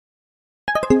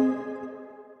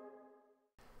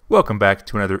Welcome back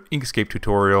to another Inkscape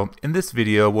tutorial. In this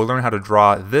video, we'll learn how to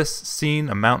draw this scene,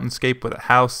 a mountainscape with a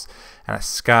house and a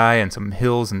sky and some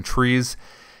hills and trees.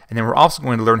 And then we're also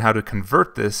going to learn how to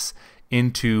convert this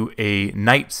into a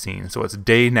night scene. So it's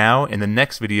day now. In the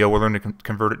next video, we'll learn to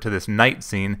convert it to this night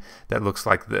scene that looks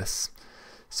like this.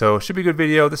 So it should be a good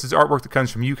video. This is artwork that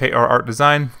comes from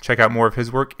UkrArtDesign. Check out more of his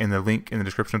work in the link in the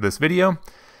description of this video. And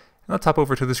let's hop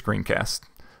over to the screencast.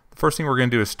 The first thing we're going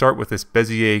to do is start with this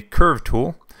Bezier Curve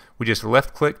tool. We just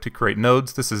left click to create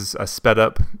nodes. This is a sped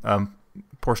up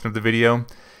portion of the video.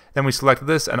 Then we select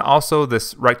this and also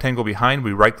this rectangle behind.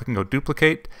 We right click and go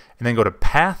duplicate and then go to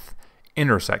path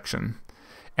intersection.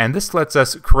 And this lets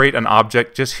us create an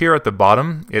object just here at the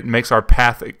bottom. It makes our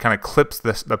path, it kind of clips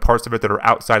the parts of it that are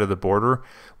outside of the border.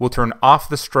 We'll turn off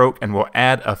the stroke and we'll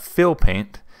add a fill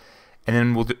paint. And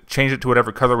then we'll change it to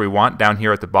whatever color we want down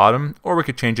here at the bottom, or we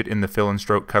could change it in the fill and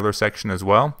stroke color section as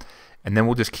well. And then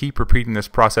we'll just keep repeating this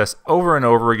process over and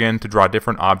over again to draw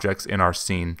different objects in our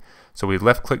scene. So we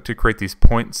left click to create these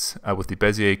points with the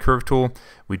Bezier Curve tool.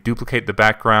 We duplicate the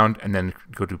background and then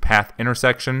go to path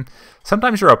intersection.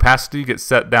 Sometimes your opacity gets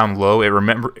set down low.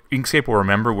 Inkscape will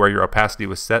remember where your opacity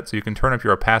was set, so you can turn up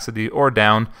your opacity or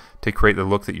down to create the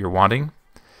look that you're wanting.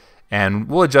 And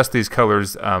we'll adjust these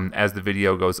colors as the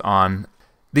video goes on.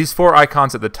 These four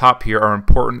icons at the top here are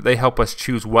important. They help us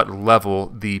choose what level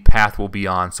the path will be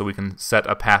on. So we can set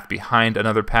a path behind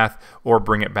another path or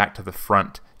bring it back to the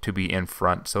front to be in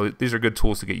front. So these are good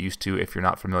tools to get used to if you're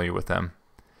not familiar with them.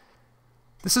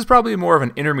 This is probably more of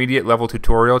an intermediate level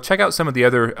tutorial. Check out some of the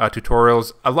other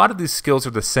tutorials. A lot of these skills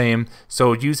are the same.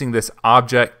 So using this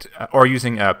object or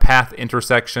using a path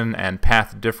intersection and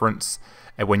path difference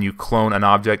when you clone an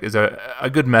object is a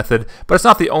good method, but it's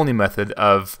not the only method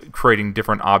of creating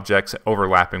different objects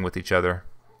overlapping with each other.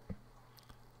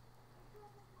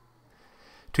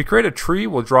 To create a tree,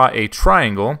 we'll draw a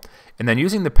triangle, and then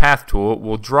using the path tool,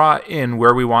 we'll draw in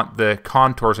where we want the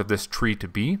contours of this tree to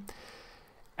be.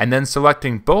 And then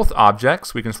selecting both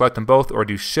objects, we can select them both or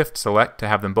do shift select to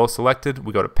have them both selected.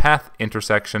 We go to path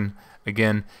intersection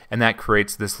again, and that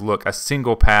creates this look, a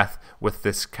single path with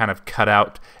this kind of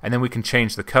cutout. And then we can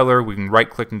change the color. We can right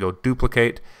click and go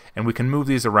duplicate, and we can move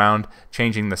these around,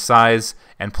 changing the size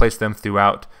and place them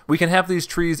throughout. We can have these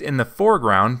trees in the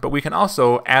foreground, but we can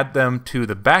also add them to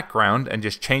the background and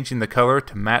just changing the color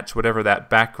to match whatever that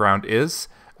background is.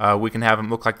 We can have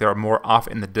them look like they're more off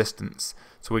in the distance.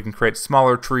 So we can create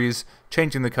smaller trees,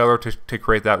 changing the color to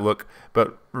create that look.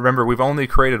 But remember, we've only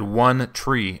created one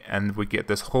tree, and we get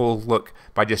this whole look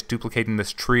by just duplicating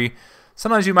this tree.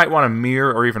 Sometimes you might want to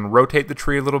mirror or even rotate the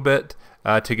tree a little bit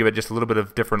to give it just a little bit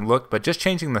of different look, but just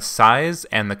changing the size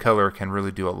and the color can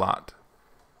really do a lot.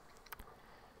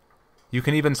 You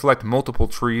can even select multiple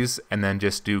trees and then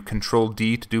just do Control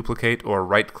D to duplicate, or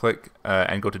right click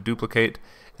and go to duplicate,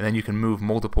 and then you can move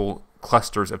multiple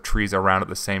clusters of trees around at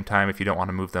the same time if you don't want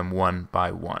to move them one by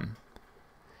one.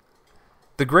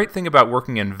 The great thing about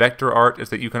working in vector art is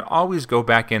that you can always go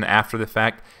back in after the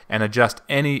fact and adjust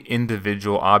any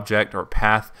individual object or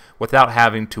path without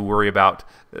having to worry about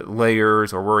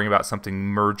layers or worrying about something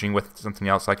merging with something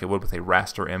else like it would with a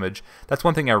raster image. That's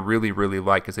one thing I really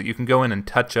like, is that you can go in and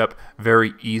touch up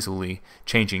very easily,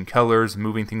 changing colors,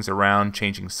 moving things around,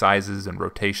 changing sizes and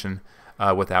rotation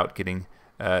without getting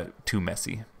too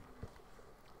messy.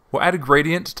 We'll add a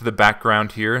gradient to the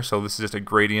background here, so this is just a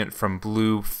gradient from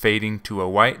blue fading to a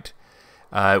white.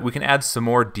 We can add some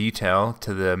more detail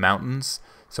to the mountains.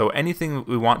 So anything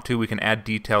we want to, we can add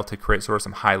detail to create sort of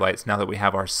some highlights. Now that we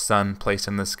have our sun placed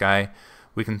in the sky,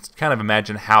 we can kind of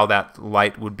imagine how that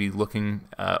light would be looking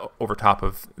over top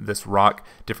of this rock,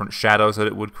 different shadows that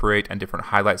it would create and different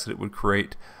highlights that it would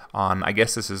create on, I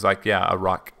guess this is like, yeah, a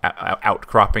rock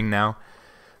outcropping now.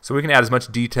 So we can add as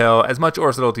much detail, as much or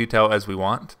as little detail as we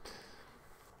want.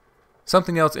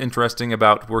 Something else interesting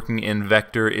about working in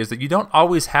vector is that you don't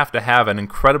always have to have an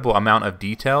incredible amount of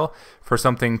detail for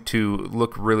something to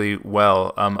look really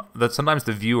well. That sometimes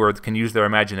the viewer can use their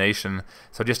imagination.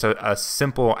 So just a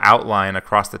simple outline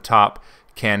across the top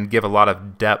can give a lot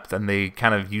of depth, and they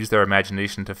kind of use their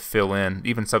imagination to fill in,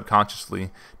 even subconsciously,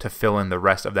 to fill in the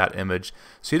rest of that image.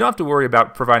 So you don't have to worry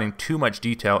about providing too much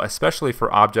detail, especially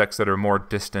for objects that are more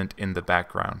distant in the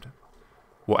background.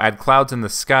 We'll add clouds in the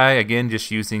sky, again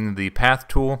just using the path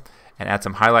tool, and add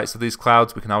some highlights to these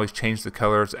clouds. We can always change the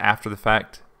colors after the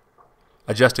fact.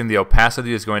 Adjusting the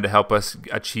opacity is going to help us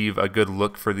achieve a good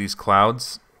look for these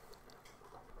clouds.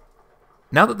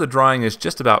 Now that the drawing is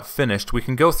just about finished, we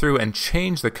can go through and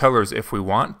change the colors if we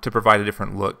want to provide a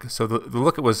different look. So the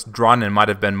look it was drawn in might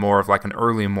have been more of like an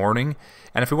early morning,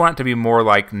 and if we want it to be more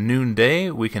like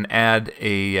noonday, we can add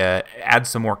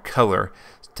some more color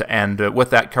And with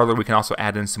that color, we can also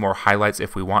add in some more highlights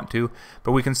if we want to.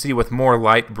 But we can see with more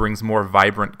light brings more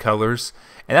vibrant colors.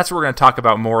 And that's what we're going to talk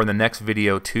about more in the next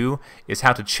video too, is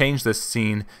how to change this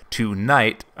scene to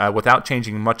night without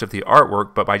changing much of the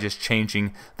artwork, but by just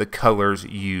changing the colors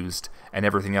used and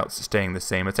everything else staying the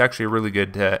same. It's actually a really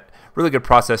good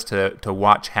process to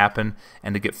watch happen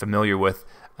and to get familiar with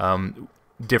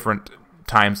different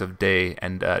times of day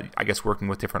and I guess working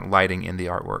with different lighting in the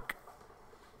artwork.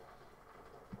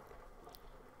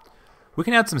 We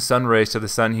can add some sun rays to the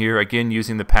sun here, again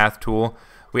using the path tool.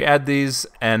 We add these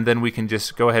and then we can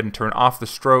just go ahead and turn off the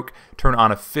stroke, turn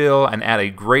on a fill, and add a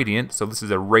gradient. So this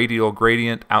is a radial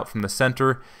gradient out from the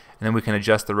center, and then we can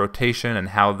adjust the rotation and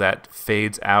how that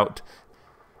fades out.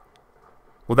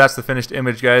 Well, that's the finished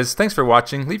image, guys. Thanks for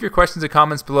watching. Leave your questions and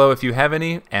comments below if you have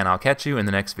any, and I'll catch you in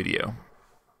the next video.